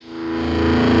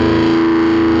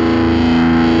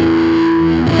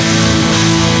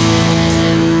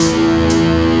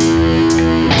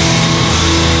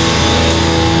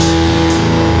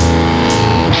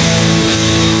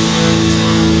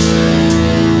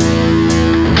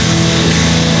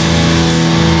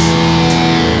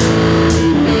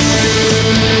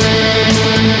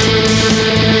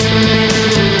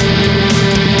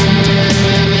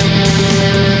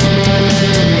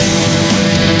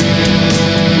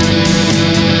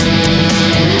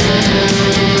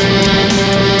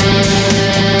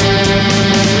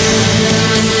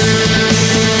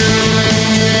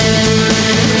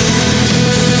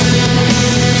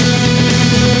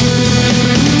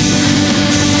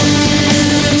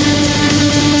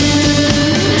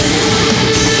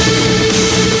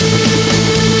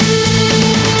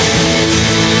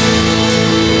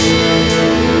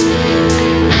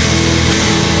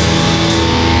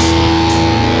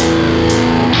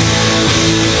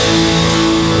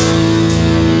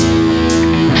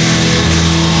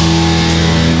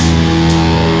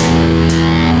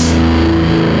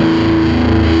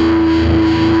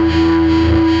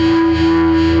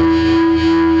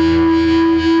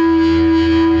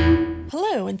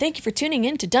thank you for tuning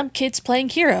in to Dumb Kids Playing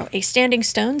Hero, a Standing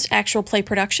Stones actual play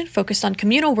production focused on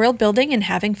communal world building and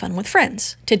having fun with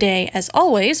friends. Today, as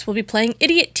always, we'll be playing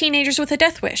Idiot Teenagers with a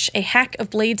Death Wish, a hack of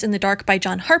Blades in the Dark by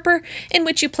John Harper, in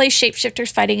which you play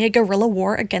shapeshifters fighting a guerrilla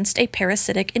war against a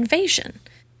parasitic invasion.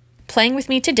 Playing with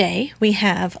me today, we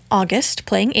have August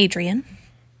playing Adrian.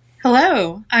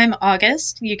 Hello, I'm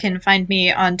August. You can find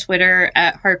me on Twitter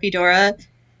at Harpydora.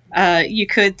 You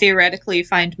could theoretically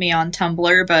find me on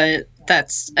Tumblr, but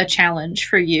that's a challenge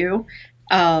for you.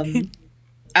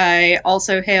 I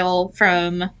also hail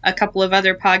from a couple of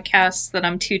other podcasts that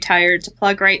I'm too tired to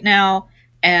plug right now,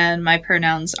 and my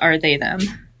pronouns are they, them.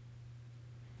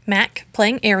 Mac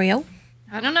playing Ariel.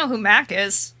 I don't know who Mac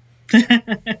is.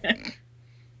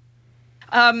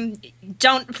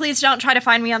 Please don't try to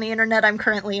find me on the internet. I'm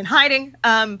currently in hiding.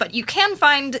 But you can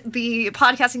find the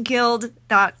podcasting guild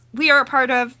that we are a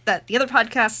part of, that the other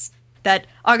podcasts that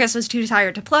August was too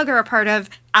tired to plug are a part of,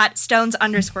 at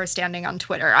Stones_standing on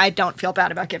Twitter. I don't feel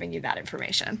bad about giving you that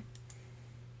information.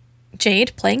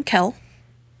 Jade playing Kel.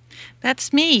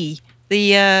 That's me,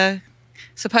 the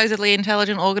supposedly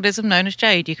intelligent organism known as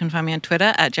Jade. You can find me on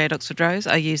Twitter at JadeOxfordRose.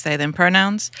 I use they, them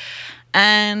pronouns.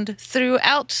 And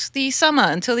throughout the summer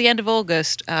until the end of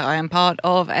August, I am part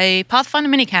of a Pathfinder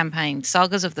mini-campaign,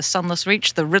 Sagas of the Sunless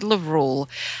Reach, The Riddle of Rule.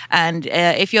 And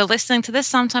if you're listening to this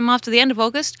sometime after the end of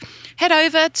August, head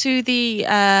over to the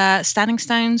Standing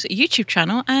Stones YouTube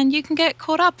channel and you can get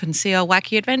caught up and see our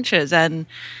wacky adventures and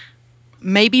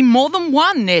maybe more than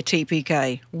one near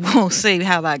TPK. We'll see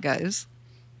how that goes.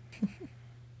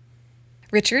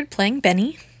 Richard playing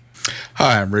Benny.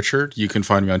 Hi, I'm Richard. You can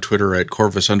find me on Twitter at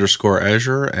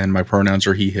Corvus_Azure, and my pronouns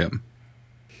are he, him.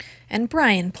 And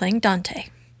Brian playing Dante.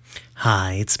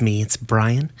 Hi, it's me, it's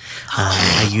Brian.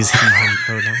 I use he, him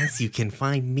pronouns. You can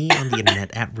find me on the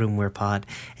internet at RoomWarePod,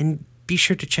 and be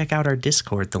sure to check out our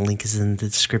Discord. The link is in the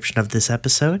description of this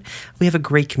episode. We have a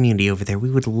great community over there. We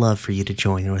would love for you to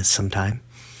join us sometime.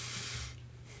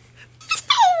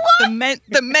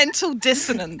 The mental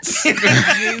dissonance of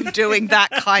you doing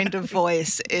that kind of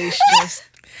voice is just...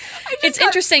 It's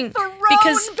interesting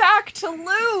because back to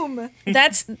Loom.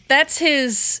 That's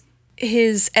his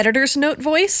editor's note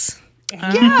voice.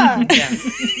 Yeah.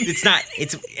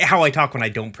 It's how I talk when I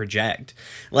don't project.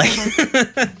 Like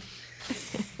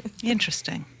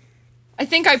Interesting. I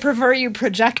think I prefer you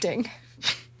projecting.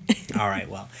 All right,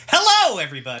 well. Hello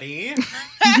everybody.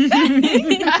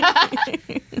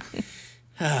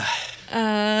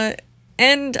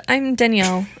 And I'm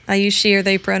Danielle. I use she or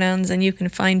they pronouns, and you can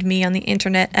find me on the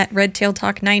internet at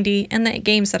RedtailTalk90 and the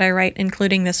games that I write,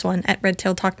 including this one, at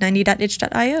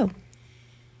redtailtalk90.itch.io.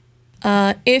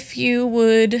 If you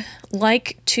would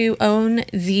like to own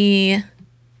the...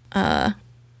 I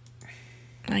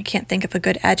can't think of a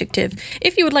good adjective.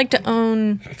 If you would like to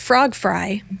own Frog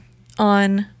Fry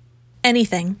on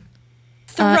anything...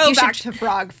 Throwback to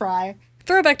Frog Fry.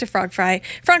 Throwback to Frog Fry.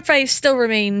 Frog Fry still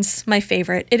remains my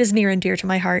favorite. It is near and dear to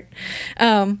my heart.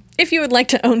 If you would like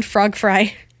to own Frog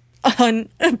Fry on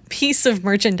a piece of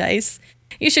merchandise,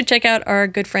 you should check out our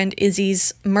good friend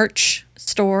Izzy's merch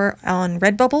store on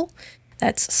Redbubble.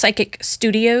 That's Psychic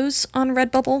Studios on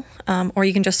Redbubble. Or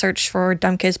you can just search for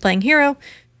Dumb Kids Playing Hero.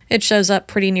 It shows up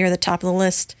pretty near the top of the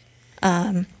list.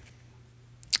 But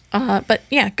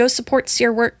yeah, go support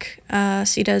Seer work.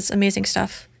 She does amazing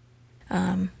stuff.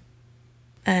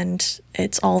 And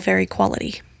it's all very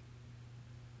quality.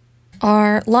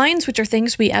 Our lines, which are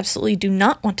things we absolutely do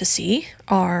not want to see,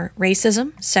 are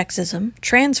racism, sexism,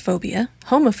 transphobia,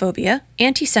 homophobia,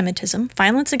 anti-Semitism,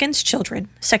 violence against children,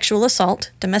 sexual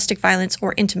assault, domestic violence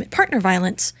or intimate partner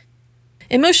violence,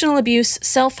 emotional abuse,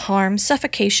 self-harm,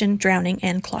 suffocation, drowning,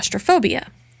 and claustrophobia.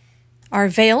 Our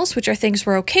veils, which are things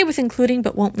we're okay with including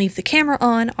but won't leave the camera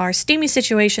on, are steamy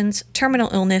situations, terminal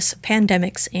illness,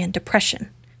 pandemics, and depression.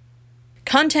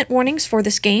 Content warnings for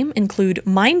this game include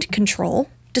mind control,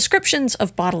 descriptions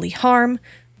of bodily harm,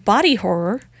 body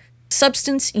horror,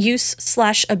 substance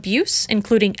use/abuse,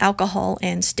 including alcohol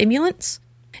and stimulants,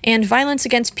 and violence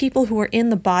against people who are in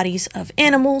the bodies of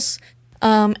animals,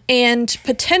 and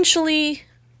potentially,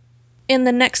 in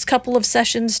the next couple of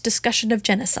sessions, discussion of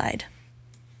genocide.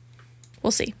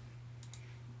 We'll see.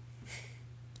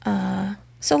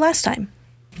 So last time.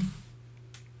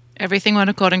 Everything went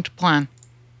according to plan.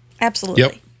 Absolutely.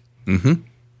 Yep. Mm-hmm.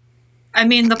 I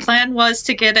mean, the plan was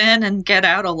to get in and get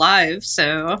out alive,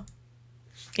 so...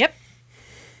 Yep.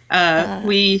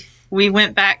 We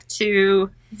went back to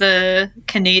the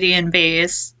Canadian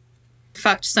base,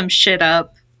 fucked some shit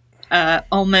up,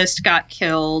 almost got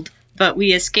killed, but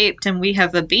we escaped and we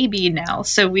have a baby now,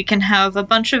 so we can have a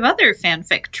bunch of other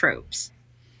fanfic tropes.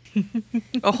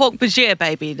 A Hawk Bajir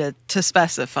baby, to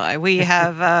specify. We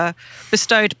have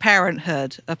bestowed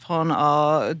parenthood upon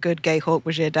our good gay Hawk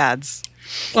Bajir dads.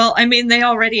 Well, I mean, they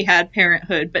already had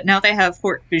parenthood, but now they have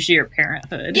Hawk Bajir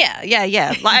parenthood.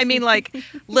 Yeah. Like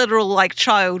literal, like,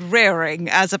 child rearing,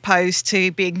 as opposed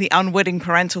to being the unwitting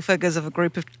parental figures of a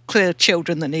group of clear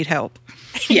children that need help.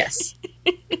 Yes.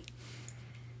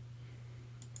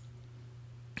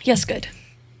 Yes, good.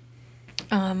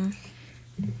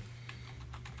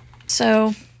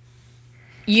 So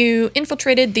you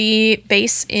infiltrated the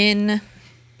base in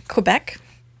Quebec,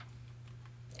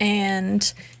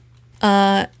 and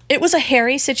it was a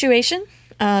hairy situation.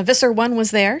 Visser 1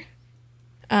 was there,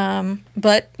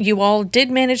 but you all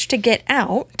did manage to get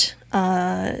out.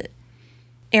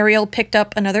 Ariel picked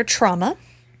up another trauma.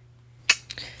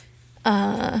 We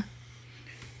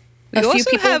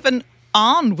also have an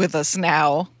Arn with us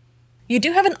now. You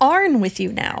do have an Arn with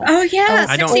you now. Oh, yeah.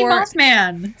 I Sexy don't-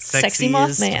 Mothman. Sexy Sexiest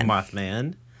Mothman.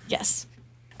 Mothman. Yes.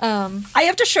 I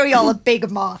have to show y'all a big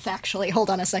moth, actually. Hold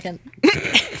on a second.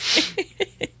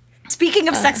 Speaking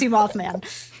of sexy Mothman.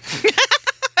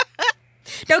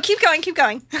 No, keep going.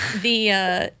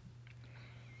 The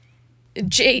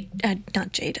Jade,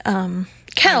 not Jade, I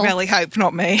Kel, really hope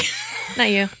not me. not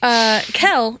you.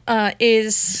 Kel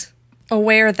is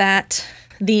aware that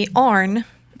the Arn,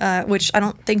 which I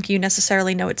don't think you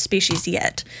necessarily know its species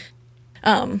yet,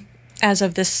 as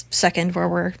of this second where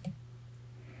we're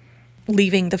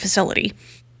leaving the facility.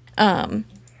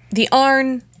 The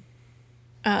Arn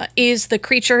is the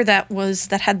creature that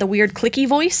had the weird clicky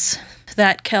voice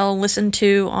that Kel listened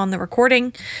to on the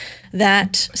recording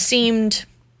that seemed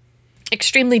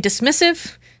extremely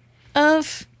dismissive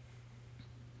of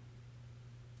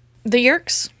the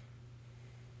Yeerks.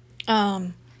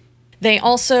 They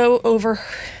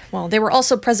were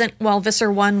also present while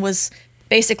Visser 1 was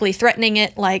basically threatening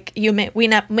it, like, we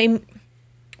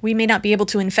may not be able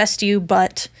to infest you,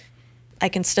 but I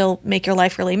can still make your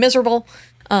life really miserable.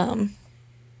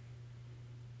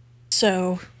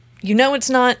 So, it's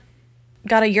not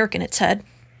got a Yeerk in its head,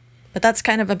 but that's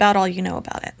kind of about all you know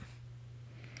about it.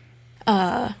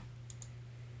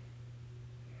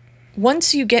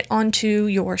 Once you get onto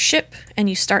your ship and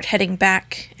you start heading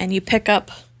back and you pick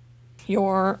up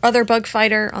your other bug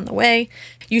fighter on the way,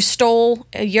 you stole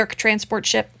a Yeerk transport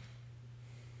ship.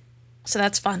 So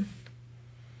that's fun.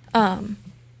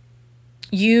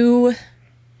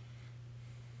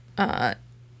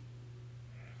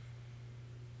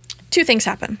 Two things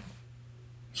happen.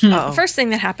 The first thing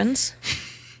that happens...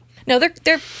 No,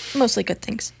 they're mostly good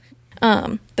things.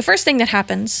 The first thing that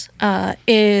happens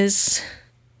is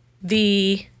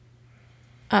the...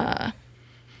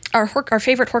 Our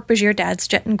favorite Hork-Bajir dads,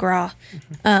 Jet and Gra,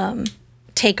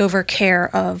 take over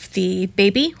care of the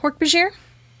baby Hork-Bajir.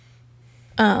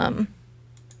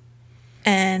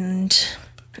 And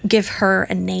give her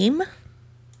a name.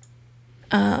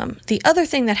 The other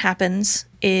thing that happens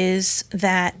is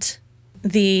that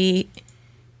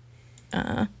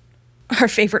our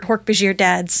favorite Hork-Bajir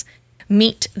dads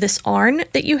meet this Arn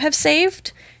that you have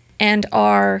saved and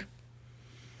are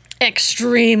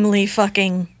extremely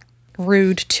fucking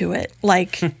rude to it.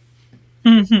 Like,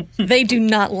 they do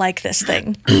not like this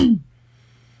thing.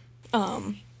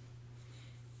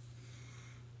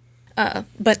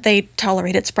 But they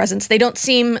tolerate its presence. They don't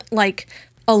seem like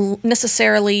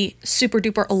necessarily super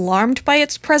duper alarmed by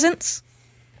its presence,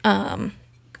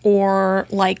 or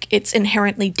like it's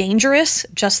inherently dangerous,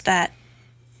 just that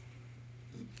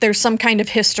there's some kind of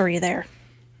history there.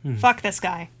 Fuck this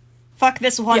guy. Fuck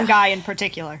this one guy in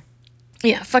particular.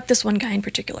 Yeah, fuck this one guy in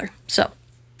particular. So.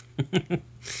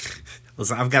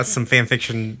 Listen, I've got some fan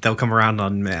fiction that'll come around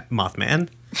on Mothman.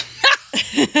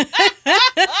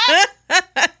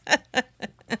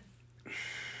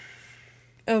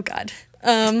 Oh, God.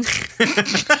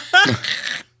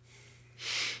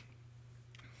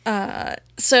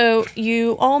 So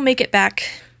you all make it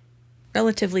back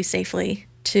relatively safely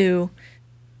to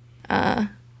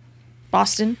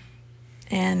Boston,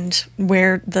 and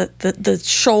where the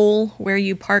shoal where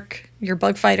you park your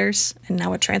bug fighters and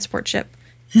now a transport ship.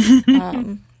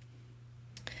 And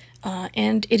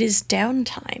it is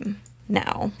downtime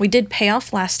now. We did pay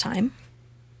off last time.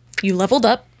 You leveled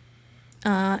up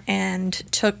and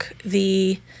took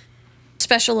the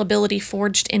special ability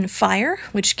Forged in Fire,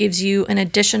 which gives you an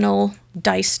additional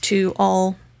dice to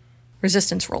all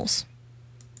resistance rolls.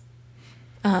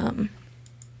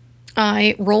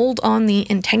 I rolled on the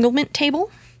entanglement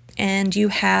table, and you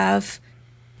have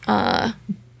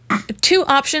two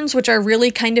options, which are really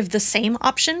kind of the same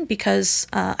option, because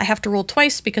I have to roll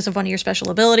twice because of one of your special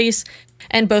abilities,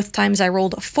 and both times I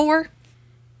rolled a 4.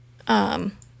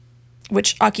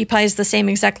 which occupies the same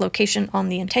exact location on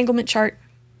the entanglement chart.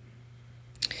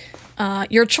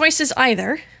 Your choice is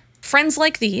either friends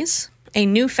like these, a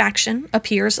new faction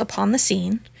appears upon the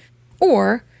scene,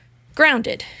 or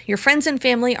grounded. Your friends and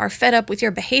family are fed up with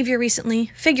your behavior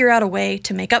recently, figure out a way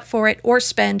to make up for it, or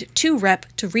spend 2 rep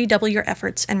to redouble your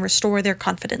efforts and restore their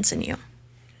confidence in you.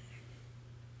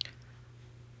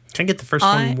 Can I get the first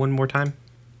one more time?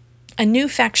 A new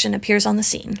faction appears on the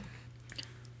scene.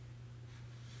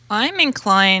 I'm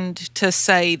inclined to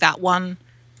say that one.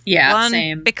 Yeah, One,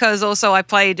 same. because also I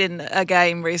played in a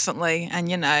game recently, and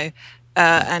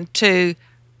and 2,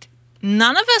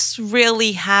 none of us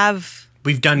really have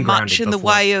We've done grounded much in the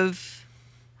before. way of,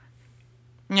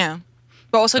 but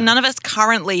also none of us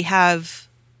currently have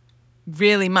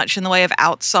really much in the way of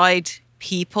outside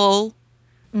people.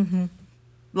 Mm-hmm.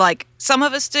 Like some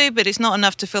of us do, but it's not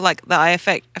enough to feel like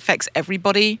that affects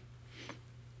everybody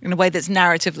in a way that's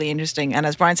narratively interesting. And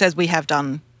as Brian says, we have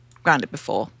done grounded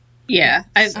before. Yeah,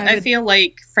 I feel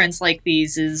like friends like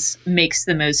these makes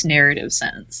the most narrative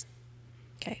sense.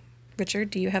 Okay. Richard,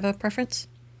 do you have a preference?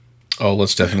 Oh,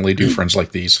 let's definitely do friends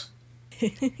like these.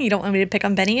 You don't want me to pick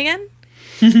on Benny again?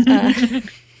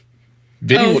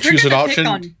 Vinny will choose an option.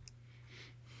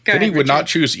 Go Vinny ahead, would not Richard.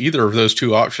 choose either of those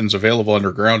 2 options available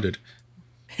under grounded.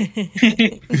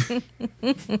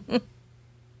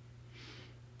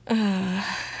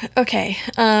 Okay.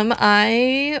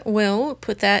 I will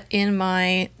put that in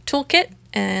my toolkit,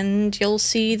 and you'll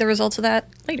see the results of that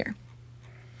later.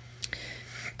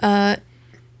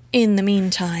 In the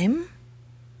meantime,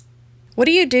 what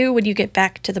do you do when you get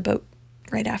back to the boat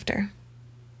right after?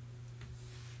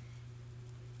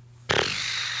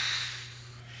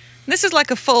 This is like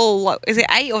a full, is it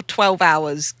 8 or 12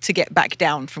 hours to get back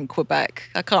down from Quebec?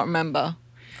 I can't remember.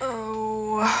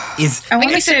 Is I I want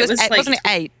think to say it was like wasn't it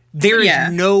 8? there is Yeah.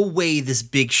 no way this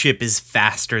big ship is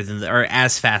faster than or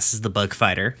as fast as the bug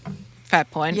fighter. Fair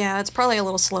point. Yeah, it's probably a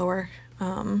little slower.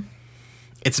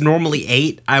 It's normally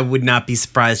 8. I would not be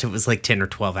surprised if it was like 10 or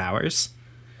 12 hours.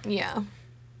 Yeah. All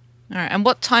right. And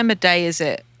what time of day is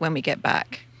it when we get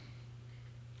back?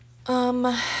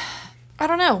 I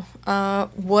don't know.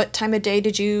 What time of day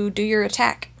did you do your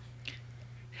attack?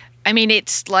 I mean,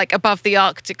 it's like above the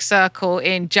Arctic Circle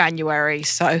in January,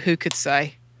 so who could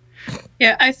say?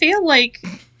 Yeah, I feel like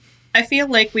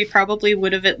we probably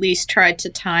would have at least tried to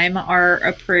time our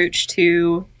approach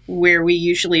to where we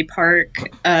usually park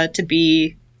to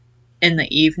be in the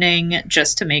evening,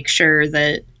 just to make sure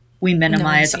that we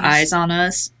minimize sees. eyes on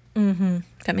us.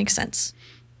 That makes sense.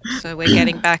 So we're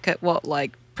getting back at what,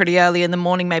 like pretty early in the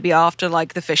morning, maybe after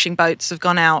like the fishing boats have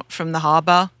gone out from the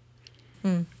harbour.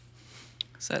 So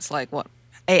it's like what,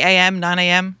 8 a.m., 9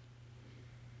 a.m.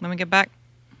 when we get back?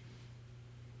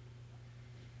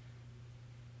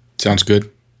 Sounds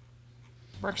good.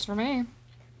 Works for me.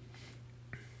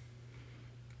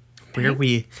 Where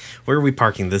are we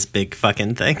parking this big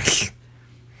fucking thing?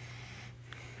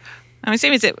 I'm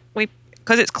assuming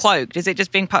because it's cloaked, is it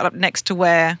just being parked up next to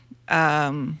where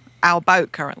our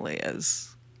boat currently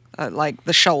is? Like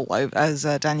the shoal, as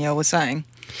Danielle was saying.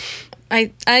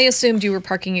 I assumed you were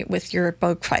parking it with your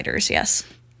bug fighters, yes.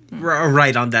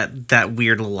 Right on that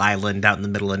weird little island out in the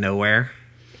middle of nowhere.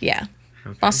 Yeah.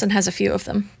 Boston has a few of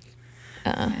them.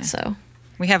 So,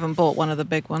 We haven't bought one of the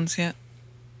big ones yet.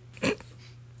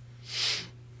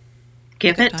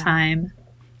 Give it time.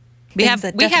 things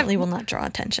that definitely will not draw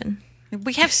attention.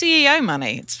 We have CEO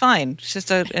money. It's fine. It's just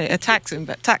a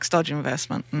tax dodge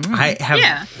investment. I have.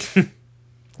 Yeah.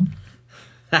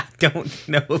 I don't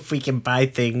know if we can buy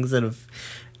things, and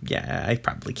yeah, I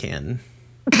probably can.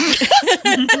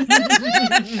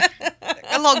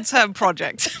 A long-term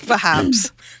project,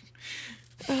 perhaps.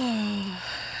 God.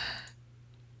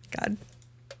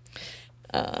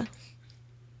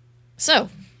 So,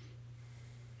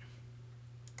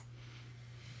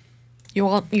 you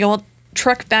all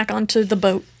truck back onto the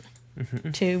boat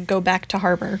to go back to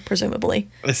harbor, presumably.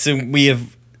 Assume we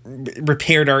have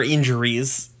repaired our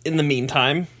injuries in the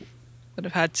meantime. Would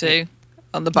have had to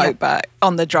on the boat back,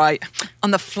 on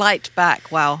the flight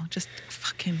back. Wow, just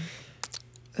fucking.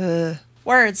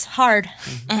 Words hard.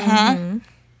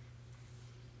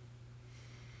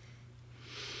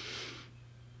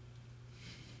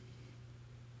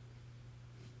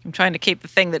 I'm trying to keep the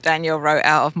thing that Danielle wrote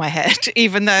out of my head,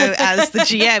 even though as the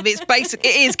GM, it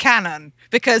is canon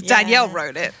because Danielle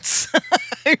wrote it. So.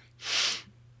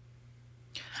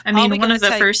 I Are mean, we one gonna of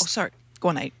the say- first. Oh, sorry, go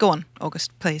on, Aid. Go on,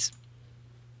 August, please.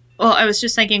 Well, I was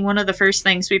just thinking one of the first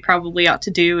things we probably ought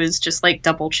to do is just like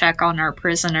double check on our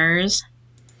prisoners.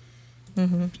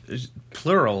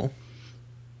 Plural.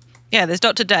 Yeah, there's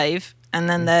Dr. Dave, and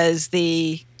then there's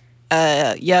the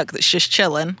yerk that's just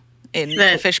chilling in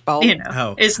the fishbowl.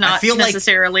 Is I not feel like-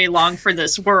 necessarily long for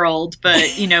this world,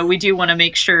 but we do want to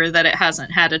make sure that it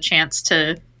hasn't had a chance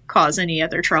to cause any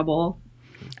other trouble.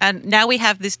 And now we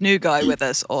have this new guy with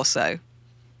us also.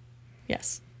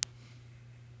 Yes.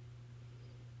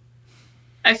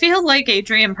 I feel like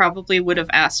Adrian probably would have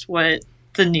asked what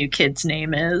the new kid's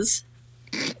name is.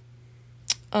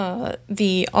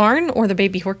 The Arn or the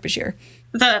baby Hork-Bajir?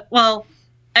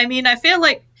 I feel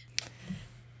like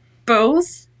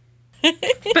both.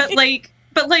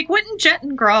 but wouldn't Jet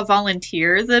and Gra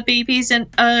volunteer the baby's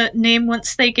name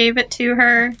once they gave it to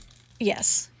her?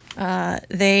 Yes.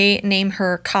 They name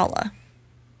her Kala.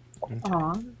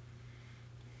 Aw.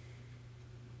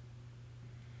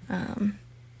 I'm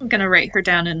gonna write her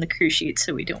down in the crew sheet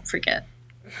so we don't forget.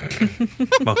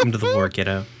 Welcome to the war,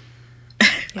 kiddo.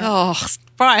 Oh,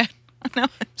 Brian, I know I'm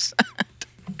sad.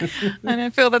 I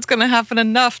don't feel that's going to happen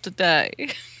enough today.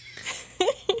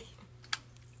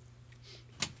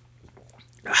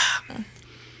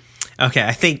 Okay,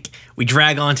 I think we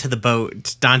drag onto the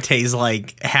boat. Dante's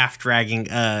like half dragging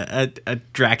a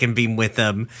dragon beam with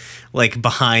him, like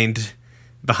behind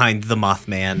the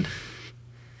Mothman.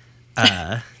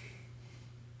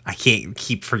 I can't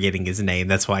keep forgetting his name.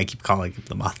 That's why I keep calling him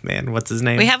the Mothman. What's his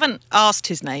name? We haven't asked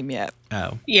his name yet.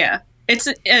 Oh. Yeah, it's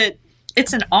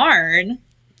an Arn.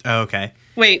 Oh, okay.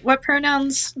 Wait, what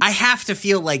pronouns? I have to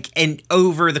feel like, and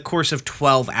over the course of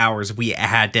 12 hours, we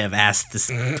had to have asked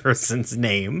this person's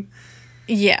name.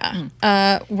 Yeah.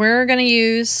 We're going to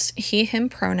use he, him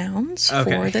pronouns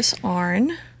for this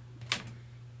Arn.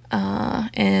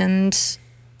 And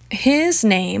his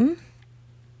name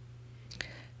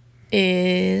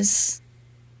is...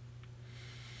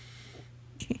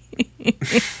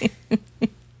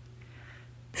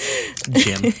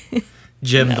 Jim.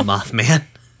 Jim the Mothman.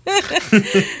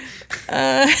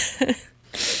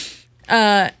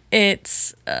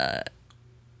 It's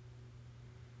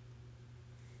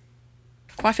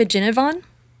Quafiginovan?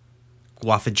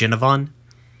 Quafiginovan?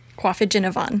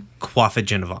 Quafiginovan.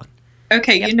 Quafiginovan.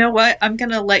 Okay, You know what? I'm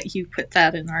gonna let you put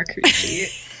that in our crew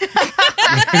sheet.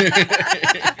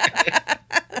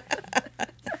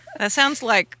 That sounds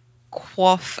like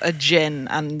quaff a gin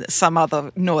and some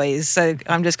other noise, so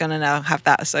I'm just going to now have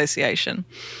that association,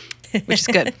 which is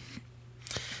good.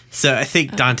 So I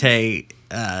think Dante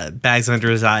bags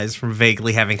under his eyes from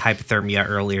vaguely having hypothermia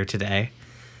earlier today.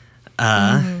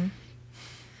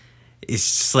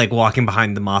 It's just like walking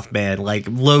behind the Mothman, like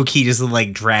low key, just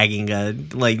like dragging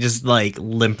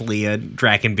limply a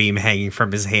dragon beam hanging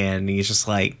from his hand. And he's just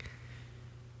like,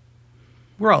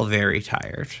 "We're all very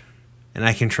tired, and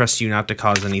I can trust you not to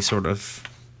cause any sort of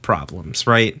problems,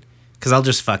 right? Because I'll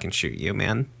just fucking shoot you,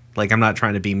 man. Like, I'm not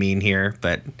trying to be mean here,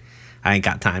 but I ain't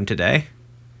got time today."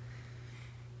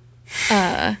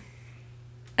 I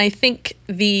think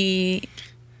the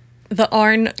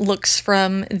Arn looks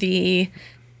from the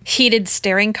heated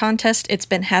staring contest it's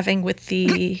been having with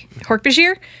the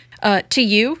Hork-Bajir to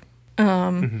you,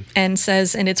 and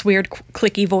says in its weird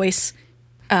clicky voice,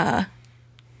 "I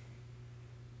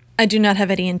do not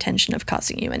have any intention of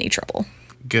causing you any trouble."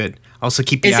 Good. Also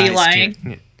keep the Is eyes. he lying?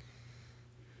 Yeah.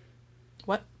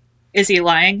 What? Is he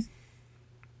lying?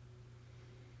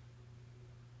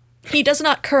 He does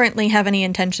not currently have any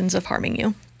intentions of harming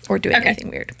you or doing anything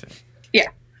weird. Yeah.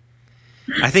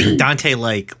 I think Dante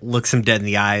like looks him dead in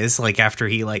the eyes, like after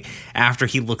he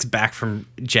looks back from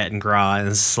Jet and Gra, and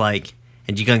is just like,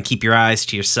 "And you gonna keep your eyes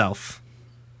to yourself.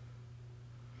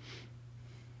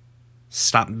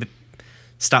 Stop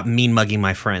mean mugging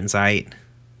my friends, alright?"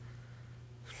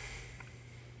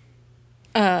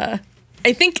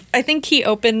 I think he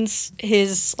opens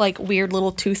his like weird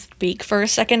little toothed beak for a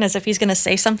second as if he's gonna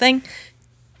say something,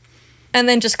 and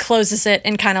then just closes it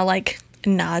and kind of like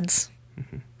nods.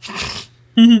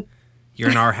 You're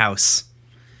in our house.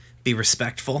 Be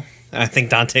respectful. And I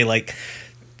think Dante like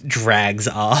drags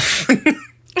off.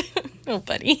 Oh,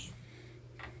 buddy.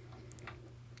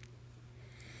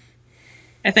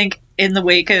 I think in the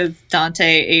wake of Dante,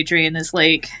 Adrian is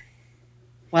like,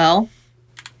 "Well,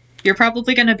 you're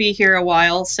probably going to be here a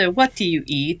while, so what do you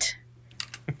eat?"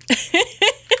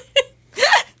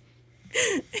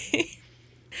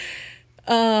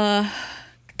 God,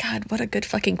 what a good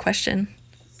fucking question.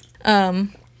 I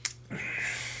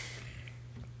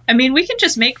mean, we can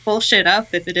just make bullshit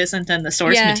up if it isn't in the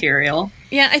source material.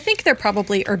 Yeah, I think they're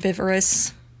probably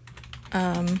herbivorous.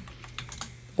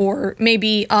 Or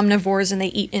maybe omnivores and they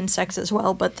eat insects as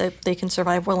well, but they can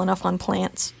survive well enough on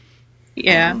plants.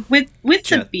 Yeah. With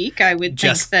the beak, I would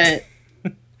think that,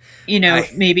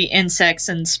 maybe insects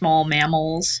and small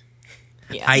mammals.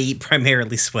 Yeah. I eat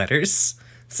primarily sweaters.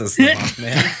 says the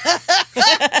Mothman.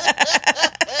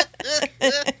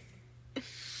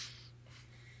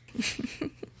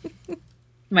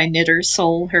 My knitter's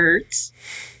soul hurts.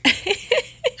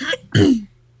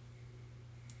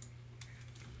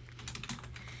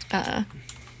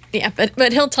 Yeah,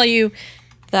 but he'll tell you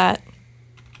that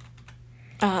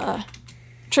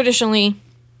traditionally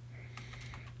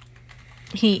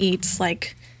he eats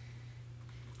like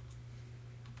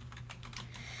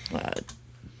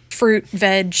fruit,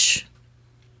 veg,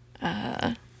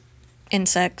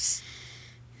 insects,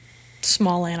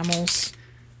 small animals.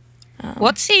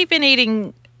 What's he been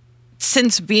eating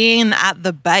since being at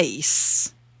the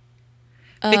base?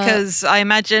 Because I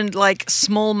imagined like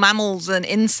small mammals and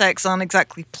insects aren't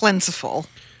exactly plentiful.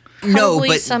 No, Probably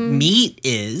but some- meat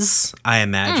is, I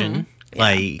imagine.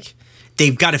 Like,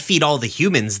 they've got to feed all the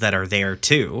humans that are there,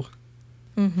 too.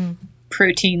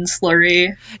 Protein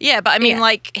slurry. Yeah, but I mean, Yeah.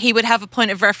 like, he would have a point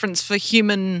of reference for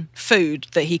human food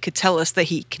that he could tell us that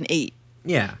he can eat.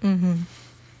 Yeah.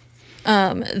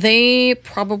 They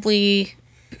probably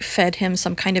fed him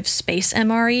some kind of space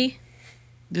MRE,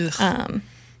 Ugh.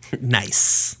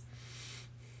 Nice.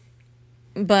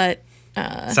 but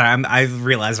Sorry, I've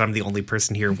realized I'm the only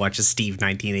person here who watches Steve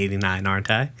 1989, aren't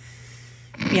I?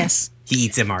 yes. He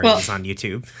eats MREs Well- on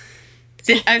YouTube.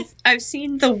 I've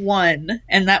seen the one,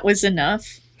 and that was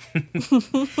enough.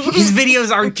 His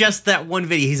videos aren't just that one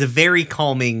video. He's a very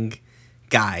calming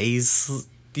guy. He's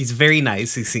very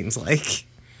nice, he seems like.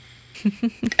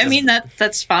 I mean,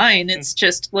 that's fine. It's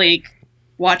just like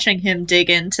watching him dig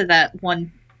into that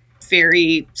one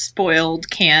very spoiled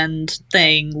canned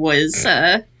thing was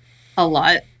a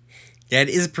lot. Yeah, it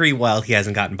is pretty wild he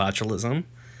hasn't gotten botulism.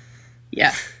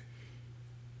 Yeah.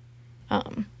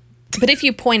 But if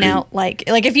you point out, like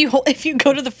if you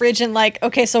go to the fridge and like,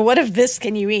 okay, so what of this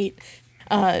can you eat?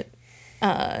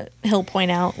 He'll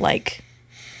point out like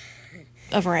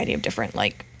a variety of different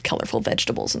like colorful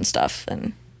vegetables and stuff,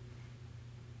 and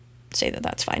say that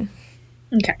that's fine.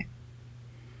 Okay.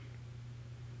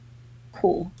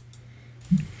 Cool.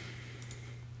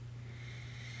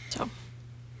 So.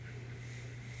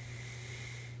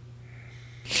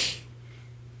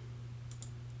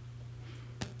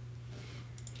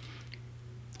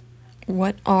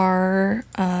 What are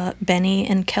Benny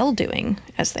and Kel doing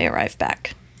as they arrive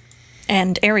back?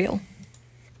 And Ariel.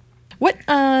 What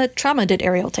trauma did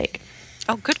Ariel take?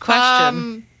 Oh, good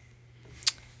question.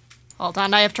 Hold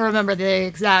on, I have to remember the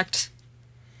exact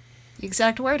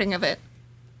wording of it.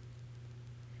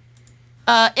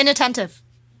 Inattentive.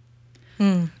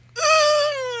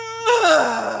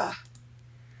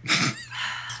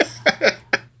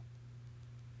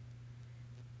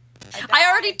 I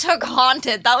already took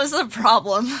haunted. That was the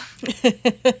problem.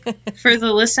 For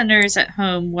the listeners at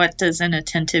home, what does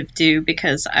inattentive do?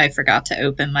 Because I forgot to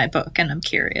open my book and I'm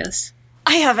curious.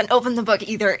 I haven't opened the book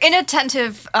either.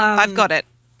 Inattentive. I've got it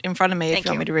in front of me if thank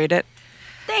you want you. me to read it.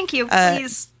 Thank you,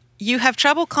 please. You have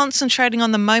trouble concentrating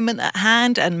on the moment at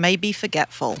hand and may be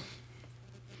forgetful.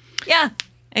 Yeah.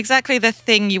 Exactly the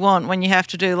thing you want when you have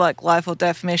to do like life or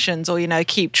death missions or,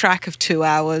 keep track of 2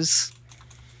 hours.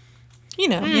 You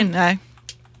know. You know.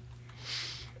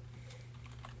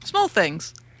 Small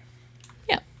things.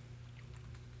 Yeah.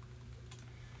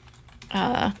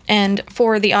 And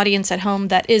for the audience at home,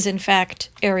 that is in fact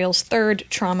Ariel's third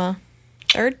trauma.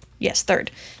 Third? Yes, third.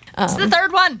 It's the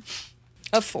third one.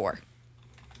 Of 4.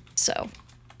 So,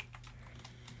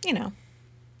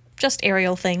 just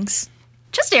Ariel things.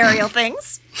 Just aerial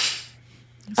things.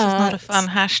 This is not a fun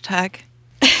hashtag.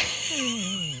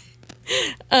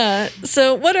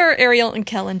 So, what are Ariel and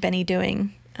Kel and Benny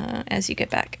doing as you get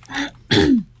back?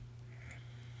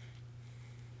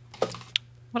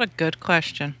 What a good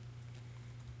question.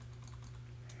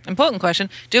 Important question.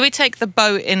 Do we take the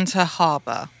boat into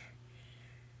harbour?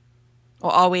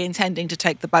 Or are we intending to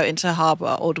take the boat into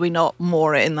harbour? Or do we not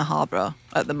moor it in the harbour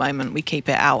at the moment? We keep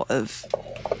it out of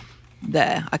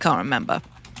there. I can't remember.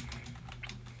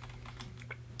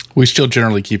 We still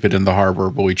generally keep it in the harbor,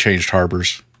 but we changed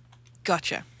harbors.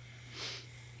 Gotcha.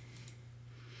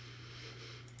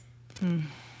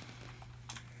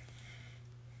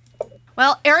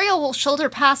 Well, Ariel will shoulder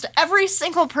past every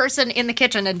single person in the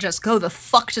kitchen and just go the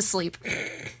fuck to sleep.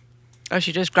 Or is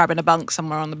she just grabbing a bunk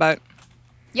somewhere on the boat?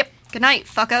 Yep. Good night,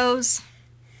 fuckos.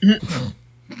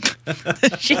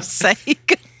 She's saying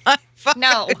goodnight.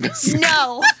 No.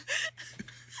 No.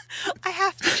 I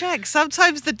have to check.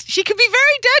 Sometimes she could be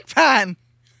very deadpan.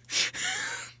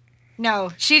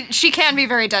 No. She can be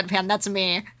very deadpan. That's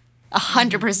me.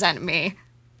 100% me.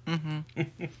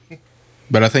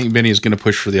 But I think Benny is going to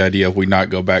push for the idea of we not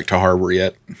go back to harbor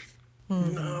yet.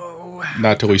 No.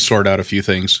 Not till we sort out a few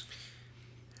things.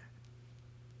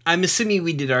 I'm assuming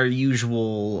we did our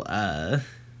usual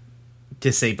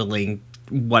disabling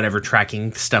whatever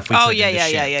tracking stuff we Oh, put yeah, in the yeah,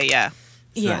 ship. yeah, yeah, yeah.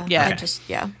 Yeah. yeah. I Okay. just,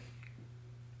 yeah.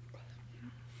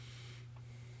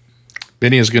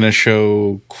 Benny is going to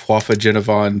show Quafa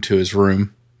Genevon to his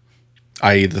room,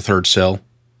 i.e. the third cell.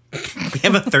 We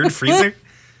have a third freezer? Yeah,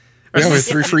 we have Or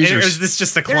 3 is freezers. this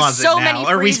just a There's closet so now? many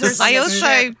Are we freezers just- on I this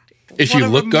also ship. If you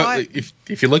wanna look up, remind-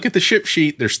 if you look at the ship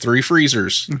sheet, there's 3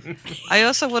 freezers. I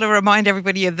also want to remind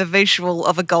everybody of the visual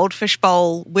of a goldfish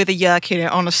bowl with a yerk in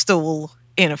it on a stool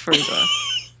in a freezer.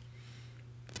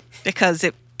 Because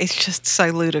it's just so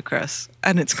ludicrous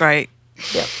and it's great.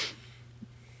 Yep.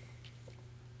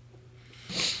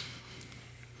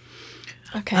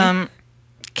 Okay.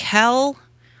 Kel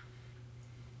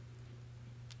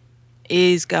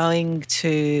is going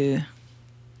to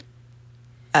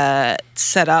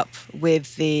set up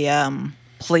with the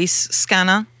police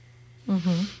scanner.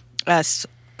 I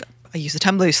use the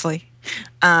term loosely.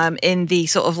 In the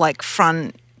sort of like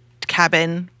front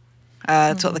cabin,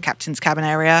 sort of the captain's cabin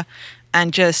area,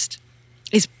 and just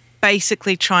is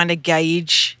basically trying to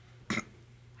gauge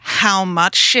how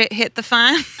much shit hit the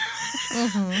fan,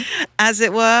 as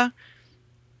it were.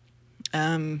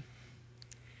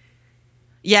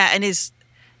 Yeah, and is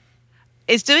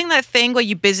doing that thing where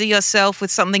you busy yourself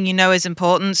with something you know is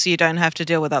important, so you don't have to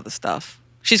deal with other stuff.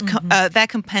 She's they're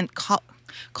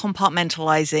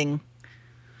compartmentalizing,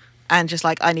 and just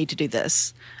like, I need to do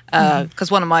this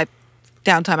because one of my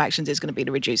downtime actions is going to be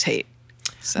to reduce heat.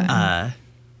 So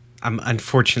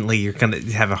Unfortunately, you're going to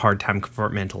have a hard time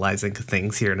compartmentalizing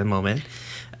things here in a moment.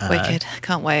 wicked,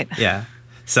 can't wait. Yeah.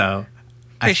 So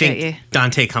I Appreciate think you.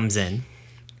 Dante comes in.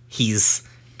 He's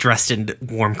dressed in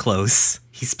warm clothes.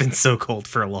 He's been so cold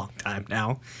for a long time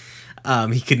now.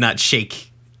 He could not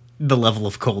shake the level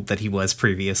of cold that he was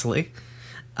previously.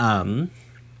 Well,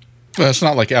 it's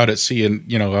not like out at sea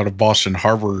and, out of Boston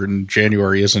Harbor in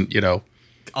January isn't,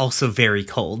 Also very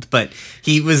cold, but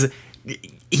he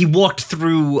walked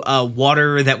through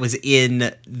water that was in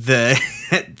the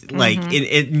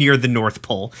in near the North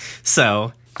Pole.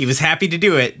 So he was happy to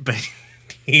do it, but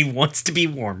he wants to be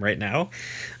warm right now.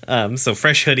 So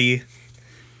fresh hoodie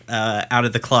out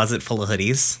of the closet full of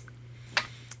hoodies.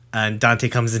 And Dante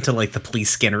comes into like the police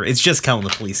scanner. It's just Kel in the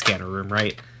police scanner room,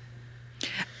 right?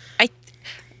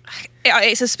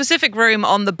 It's a specific room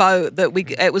on the boat that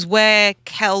it was where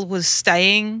Kel was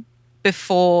staying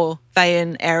before they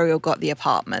and Ariel got the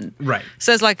apartment. Right.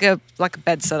 So there's like a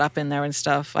bed set up in there and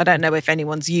stuff. I don't know if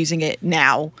anyone's using it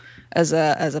now as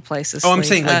a place to sleep. Oh, I'm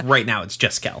saying like right now it's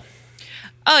just Kel.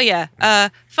 Oh yeah.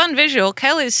 Fun visual.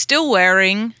 Kel is still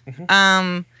wearing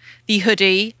the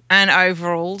hoodie and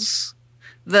overalls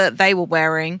that they were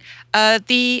wearing.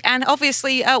 And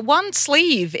obviously one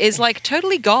sleeve is like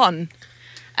totally gone.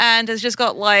 And has just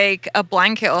got like a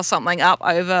blanket or something up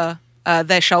over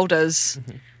their shoulders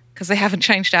because they haven't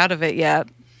changed out of it yet.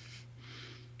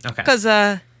 Okay. Because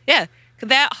their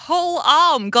whole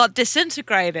arm got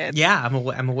disintegrated. Yeah,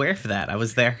 I'm aware of that. I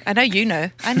was there. I know you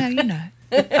know.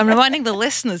 I'm reminding the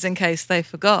listeners in case they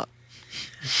forgot.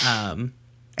 I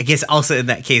guess also in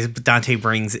that case, Dante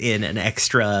brings in an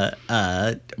extra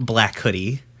black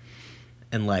hoodie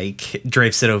and like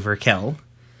drapes it over Kel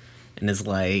and is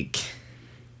like,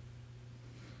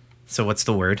 so what's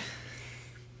the word?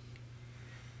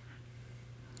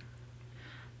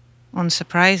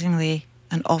 Unsurprisingly,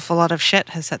 an awful lot of shit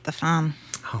has hit the fan.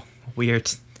 Oh,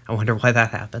 weird. I wonder why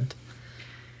that happened.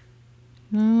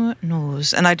 Who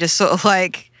knows? And I just sort of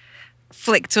like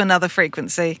flick to another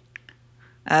frequency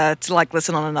to like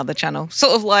listen on another channel.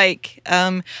 Sort of like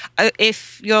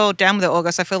if you're down with it,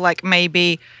 August, I feel like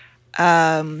maybe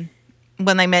when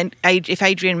they if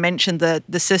Adrian mentioned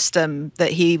the system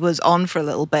that he was on for a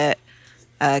little bit,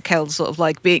 Kel sort of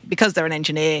like because they're an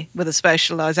engineer with a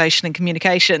specialization in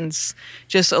communications,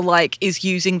 just sort of like is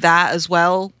using that as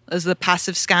well as the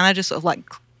passive scanner, just sort of like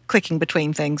clicking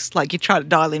between things, like you try to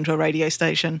dial into a radio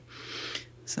station.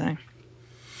 So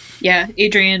Yeah,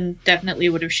 Adrian definitely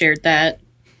would have shared that.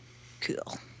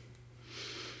 cool.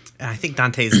 And I think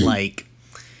Dante's like,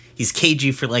 he's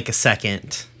cagey for like a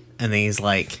second, and then he's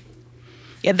like,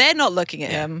 Yeah, they're not looking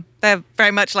at him. They're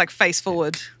very much like face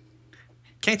forward.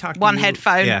 can I talk to One you?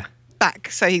 headphone Yeah.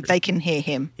 back so they can hear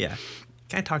him. Yeah.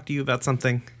 Can I talk to you about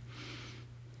something?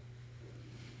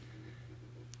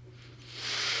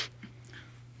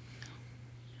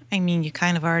 I mean, you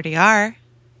kind of already are.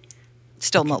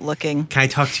 Still not looking. Can I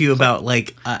talk to you about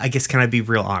like, I guess, can I be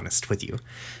real honest with you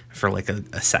for like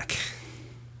a sec?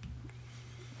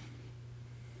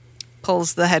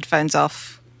 Pulls the headphones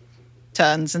off,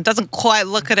 turns, and doesn't quite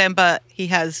look at him, but he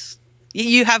has.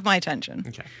 You have my attention.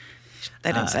 Okay.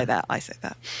 They don't say that. I say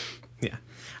that. Yeah.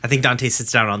 I think Dante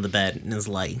sits down on the bed and is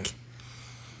like,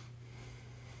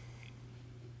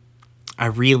 I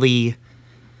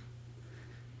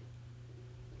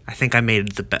think I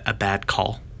made a bad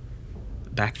call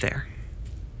back there.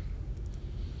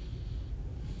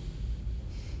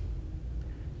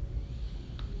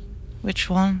 Which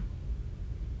one?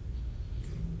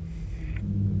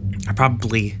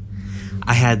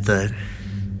 I had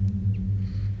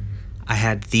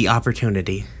the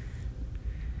opportunity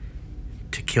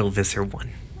to kill Visser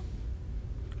 1.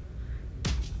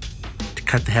 To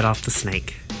cut the head off the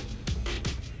snake.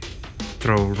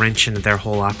 Throw a wrench into their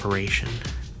whole operation.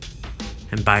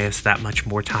 And buy us that much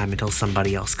more time until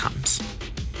somebody else comes.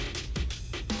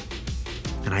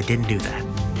 And I didn't do that.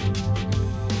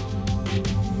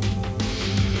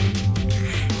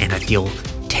 And I feel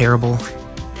terrible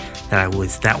that I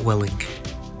was that willing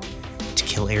to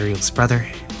kill Ariel's brother.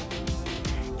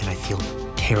 And I feel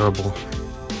terrible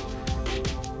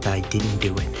that I didn't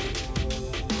do it.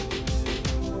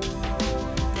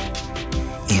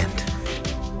 And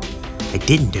I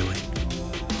didn't do it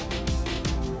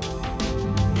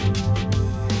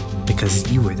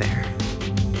because you were there.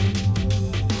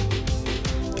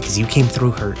 Because you came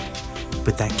through hurt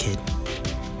with that kid.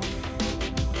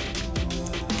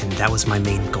 And that was my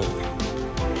main goal.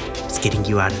 Was getting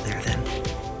you out of there then.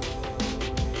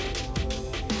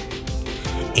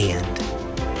 And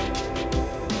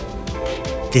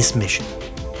this mission,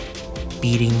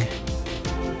 beating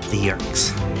the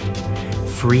Yeerks,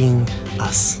 freeing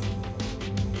us,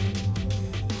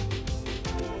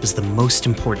 was the most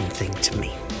important thing to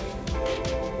me.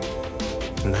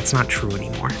 And that's not true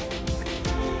anymore.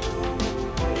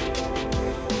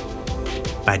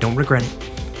 But I don't regret it.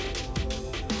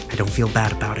 I don't feel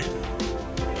bad about it.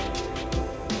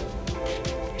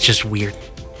 It's just weird.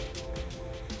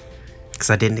 Because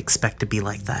I didn't expect to be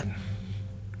like that.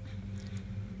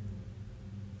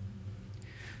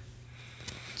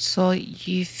 So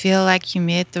you feel like you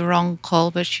made the wrong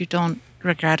call, but you don't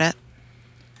regret it?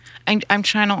 I'm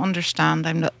trying to understand.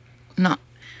 I'm not.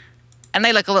 And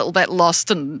they look a little bit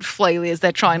lost and flaily as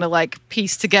they're trying to like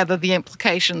piece together the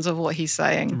implications of what he's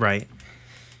saying. Right.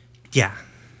 Yeah.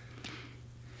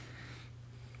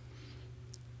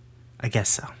 I guess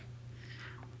so.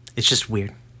 It's just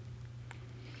weird.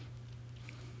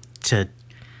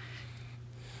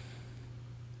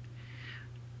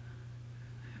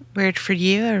 Weird for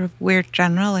you or weird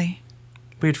generally?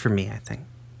 Weird for me, I think.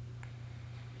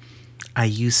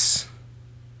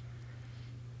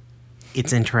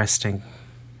 It's interesting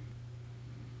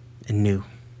and new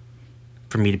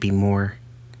for me to be more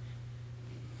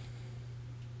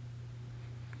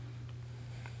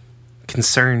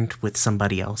concerned with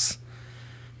somebody else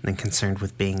than concerned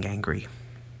with being angry.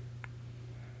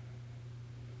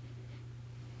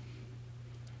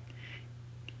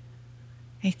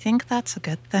 I think that's a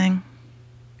good thing.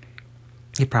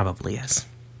 It probably is.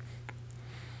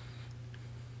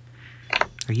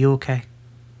 Are you okay?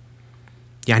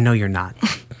 Yeah, I know you're not.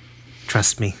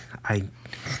 Trust me. I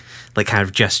like kind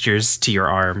of gestures to your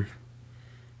arm.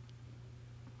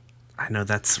 I know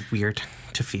that's weird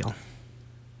to feel.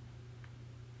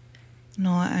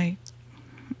 No,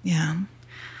 yeah.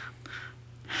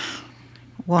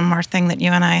 One more thing that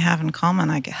you and I have in common,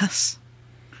 I guess.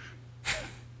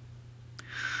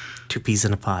 2 peas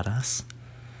in a pod, us.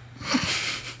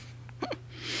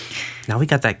 Now we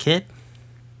got that kid.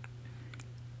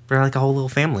 We're like a whole little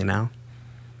family now.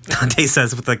 Dante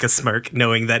says with like a smirk,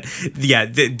 knowing that, yeah,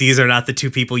 these are not the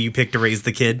 2 people you picked to raise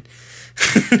the kid.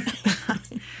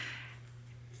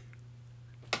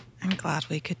 I'm glad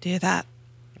we could do that.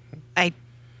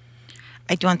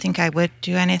 I don't think I would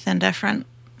do anything different.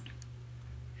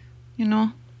 You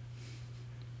know?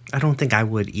 I don't think I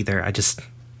would either. I just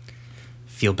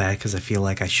feel bad because I feel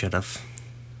like I should have.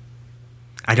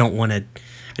 I don't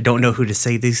know who to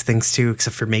say these things to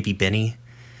except for maybe Benny.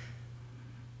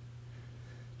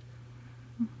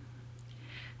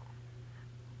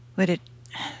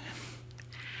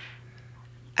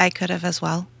 I could have as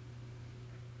well.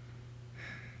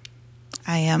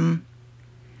 I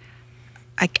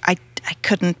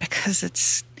couldn't because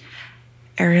it's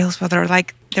Ariel's brother.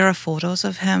 Like, there are photos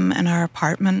of him in our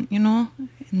apartment, you know,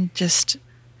 and just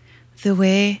the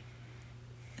way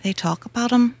they talk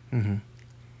about him. Mm-hmm.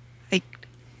 Like,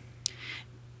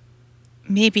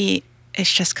 maybe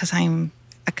it's just because I'm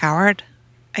a coward.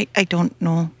 I don't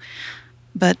know,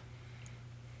 but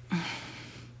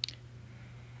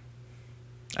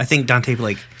I think Dante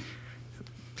like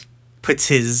puts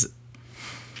his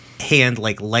hand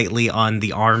like lightly on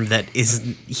the arm that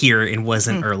isn't here and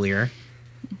wasn't earlier,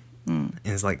 and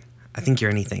is like, I think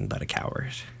you're anything but a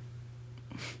coward.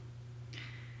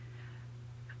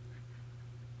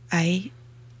 I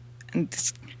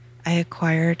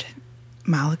acquired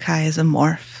Malachi as a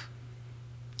morph.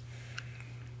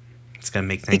 It's gonna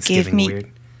make It gave Thanksgiving me-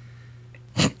 weird.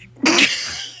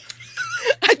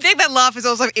 I think that laugh is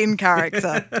also in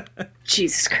character.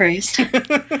 Jesus Christ.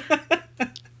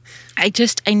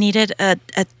 I needed a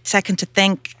second to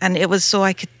think, and it was so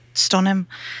I could stun him.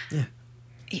 Yeah.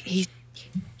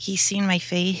 He's seen my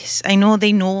face. I know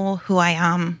they know who I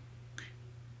am.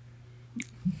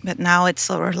 But now it's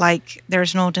sort of like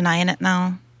there's no denying it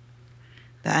now.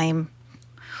 That I'm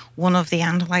one of the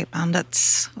Andalite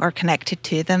bandits or connected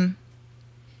to them.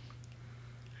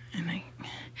 And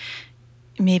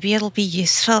maybe it'll be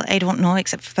useful. I don't know,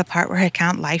 except for the part where I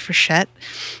can't lie for shit.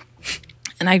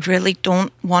 And I really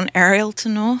don't want Ariel to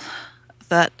know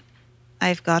that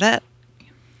I've got it.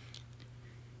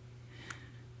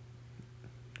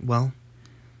 Well,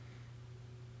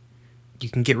 you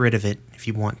can get rid of it if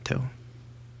you want to.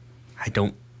 I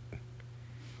don't.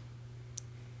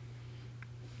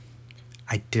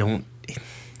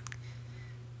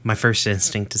 My first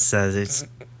instinct says it's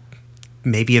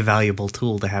maybe a valuable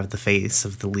tool to have the face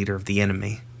of the leader of the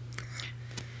enemy.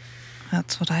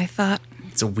 That's what I thought.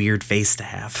 It's a weird face to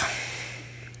have.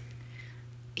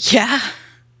 Yeah.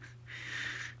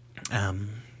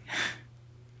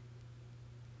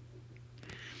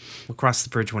 We'll cross the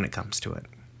bridge when it comes to it.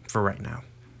 For right now.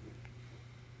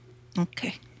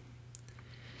 Okay.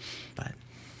 But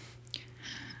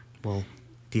we'll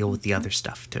deal with the other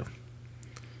stuff too.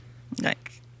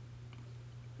 Like,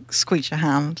 squeeze your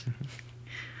hand.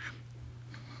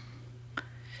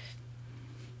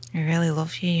 I really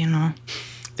love you, you know.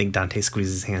 I think Dante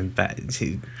squeezes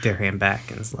their hand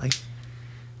back and is like,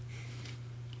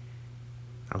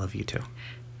 I love you too.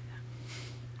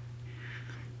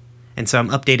 And so I'm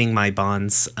updating my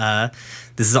bonds.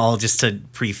 This is all just to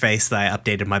preface that I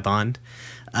updated my bond.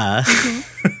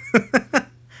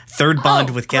 Third bond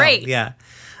with Kel. great. Yeah.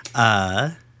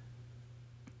 I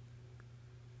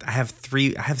have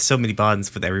so many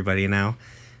bonds with everybody now.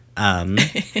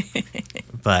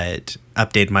 But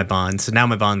updated my bonds. So now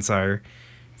my bonds are,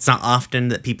 it's not often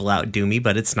that people outdo me,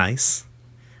 but it's nice.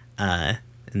 And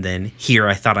then here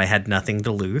I thought I had nothing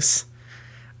to lose.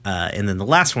 And then the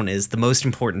last one is the most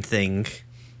important thing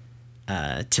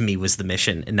to me was the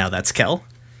mission, and now that's Kel.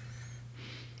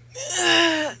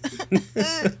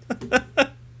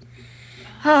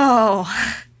 Oh,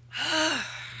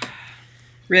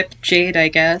 Rip Jade, I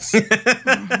guess.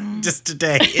 Just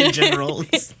today, in general.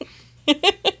 This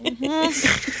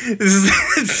is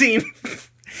that scene.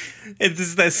 This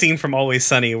is that scene from Always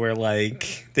Sunny where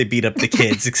like they beat up the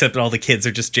kids, except all the kids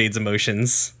are just Jade's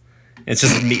emotions. It's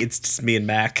just me. It's just me and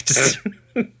Mac. Just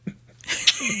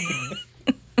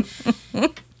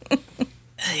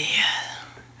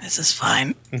This is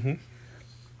fine.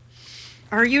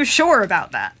 are you sure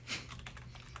about that?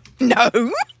 No.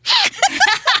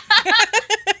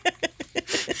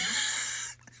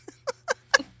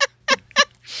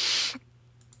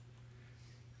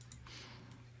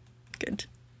 Good.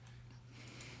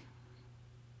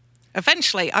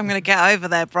 Eventually, I'm going to get over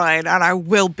there, Brian, and I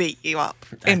will beat you up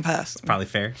in person. probably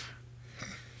fair.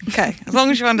 Okay, as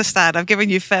long as you understand, I've given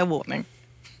you fair warning.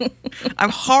 I'm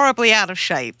horribly out of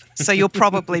shape, so you'll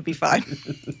probably be fine.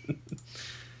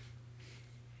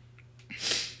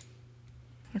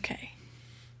 Okay.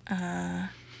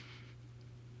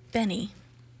 Benny.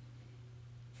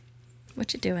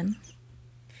 What you doing?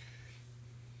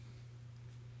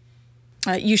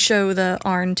 You show the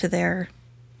Arn to their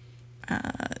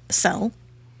cell.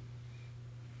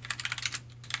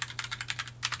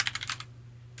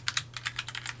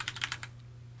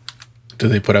 Do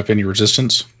they put up any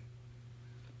resistance?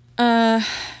 I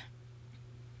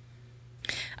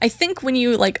think when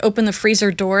you like open the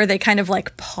freezer door, they kind of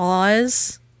like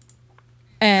pause.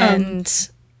 And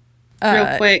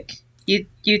Real quick,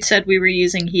 you'd said we were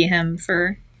using he him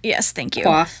for yes, thank you.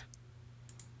 quaff.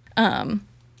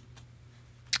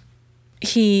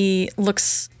 He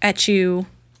looks at you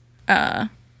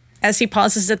as he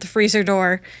pauses at the freezer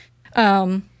door,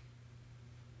 and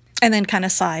then kind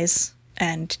of sighs,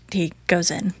 and he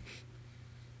goes in.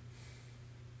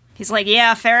 He's like,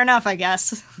 yeah, fair enough, I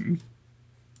guess.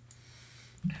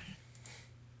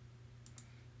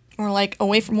 We're like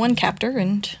away from one captor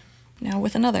and now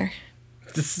with another.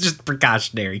 This is just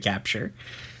precautionary capture.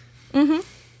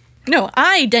 No,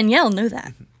 I, Danielle, knew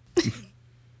that.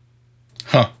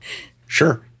 Huh.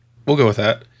 Sure. We'll go with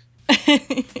that.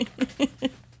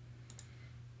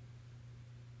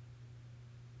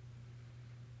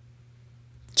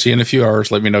 See you in a few hours.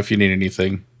 Let me know if you need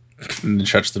anything. and then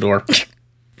shuts the door.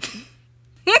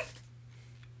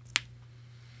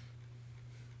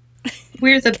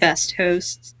 We're the best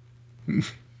hosts.